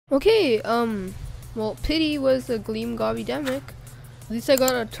Okay, well, pity was a Gleam Gobby-demic. At least I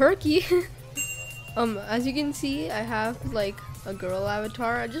got a turkey. As you can see, I have like a girl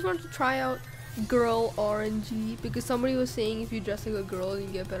avatar. I just wanted to try out girl RNG because somebody was saying if you dress like a girl you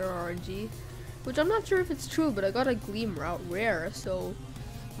get better RNG, which I'm not sure if it's true, but I got a Gleam route rare, so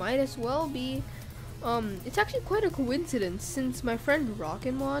might as well be. It's actually quite a coincidence since my friend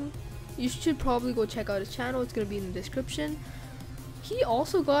Rockinmon, you should probably go check out his channel, it's gonna be in the description. He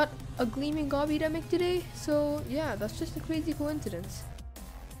also got a Gleaming Gobby-demic today, so yeah, that's just a crazy coincidence.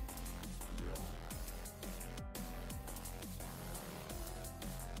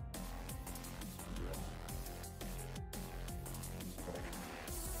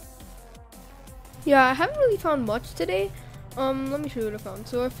 Yeah, I haven't really found much today. Let me show you what I found.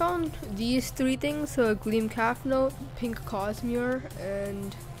 So I found these three things, so a Gleam Calf Note, Pink Cosmere,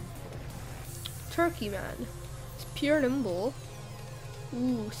 and Turkey Man. It's pure nimble.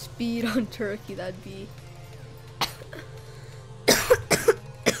 Ooh, speed on Turkey, that'd be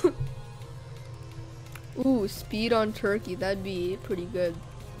ooh, speed on Turkey, that'd be pretty good.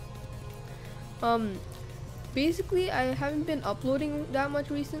 Basically I haven't been uploading that much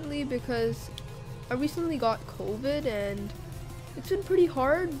recently because I recently got COVID and it's been pretty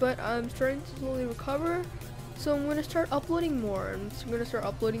hard, but I'm starting to slowly recover, so I'm gonna start uploading more and I'm gonna start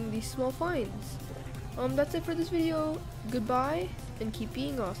uploading these small finds. That's it for this video. Goodbye and keep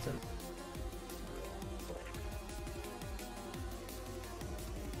being awesome.